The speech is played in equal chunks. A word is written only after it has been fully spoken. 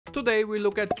Today we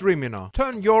look at Dreamina.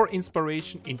 Turn your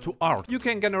inspiration into art. You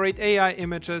can generate AI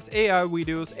images, AI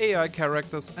videos, AI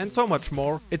characters and so much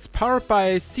more. It's powered by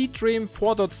a Dream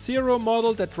 4.0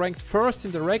 model that ranked first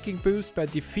in the ranking boost by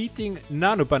defeating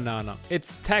NanoBanana.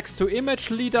 It's text to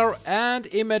image leader and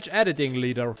image editing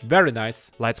leader. Very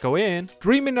nice. Let's go in.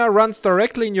 Dreamina runs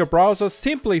directly in your browser,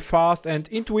 simply fast and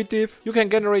intuitive. You can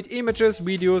generate images,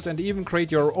 videos and even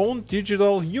create your own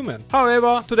digital human.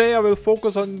 However, today I will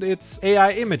focus on its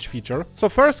AI image feature. So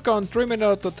first go on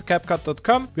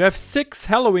dreamina.capcut.com. We have 6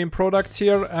 Halloween products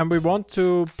here and we want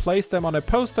to place them on a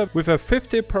poster with a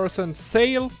 50%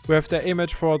 sale. We have the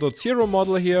image 4.0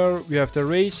 model here. We have the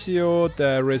ratio,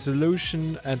 the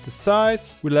resolution and the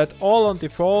size. We let all on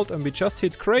default and we just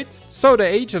hit create. So the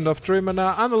agent of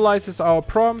Dreamina analyzes our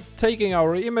prompt, taking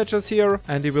our images here,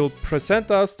 and he will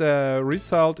present us the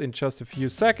result in just a few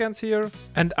seconds here.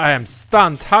 And I am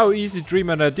stunned how easy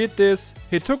Dreamina did this.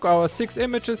 He took our 6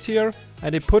 images here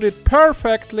and he put it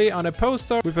perfectly on a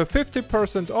poster with a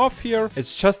 50% off here.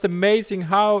 It's just amazing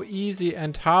how easy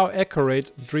and how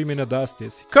accurate Dreamina does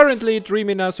this. Currently,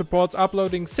 Dreamina supports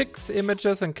uploading 6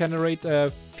 images and can generate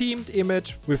a themed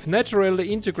image with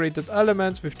naturally integrated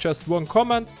elements with just 1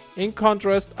 command. In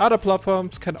contrast, other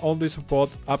platforms can only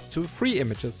support up to 3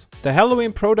 images. The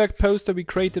Halloween product poster we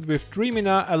created with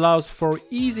Dreamina allows for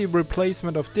easy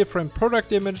replacement of different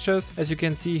product images. As you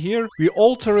can see here, we're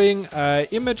altering an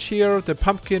image here. The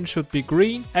pumpkin should be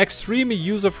green. Extremely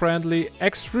user-friendly,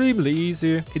 extremely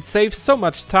easy. It saves so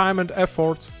much time and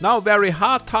effort. Now, very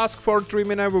hard task for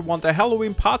Dreamina. We want a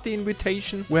Halloween party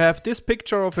invitation. We have this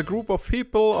picture of a group of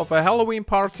people of a Halloween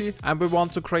party and we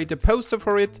want to create a poster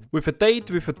for it with a date,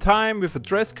 with a time, with a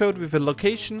dress code, with a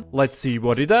location. Let's see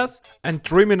what it does. And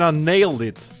Dreamina nailed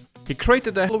it. He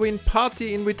created a Halloween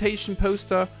party invitation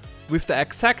poster with the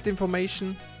exact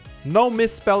information. No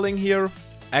misspelling here.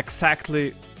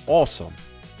 Exactly awesome.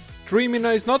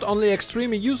 Dreamina is not only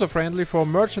extremely user-friendly for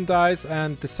merchandise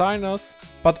and designers,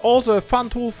 but also a fun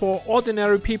tool for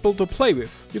ordinary people to play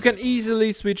with. You can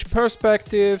easily switch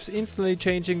perspectives, instantly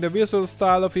changing the visual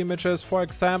style of images. For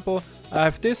example, I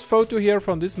have this photo here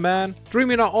from this man.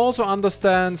 Dreamina also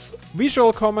understands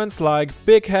visual comments like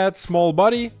big head, small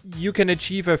body. You can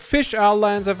achieve a fish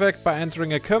lines effect by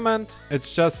entering a comment.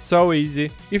 It's just so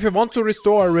easy. If you want to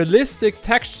restore a realistic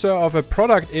texture of a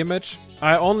product image,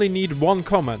 I only need 1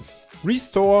 command.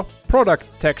 Restore product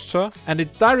texture and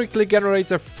it directly generates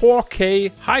a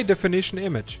 4K high definition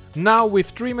image. Now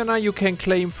with Dreamina you can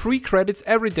claim free credits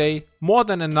every day, more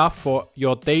than enough for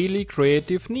your daily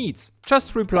creative needs.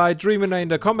 Just reply Dreamina in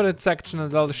the comment section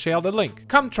and I'll share the link.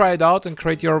 Come try it out and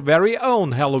create your very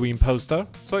own Halloween poster.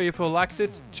 So if you liked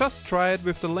it, just try it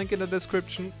with the link in the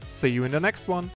description. See you in the next one.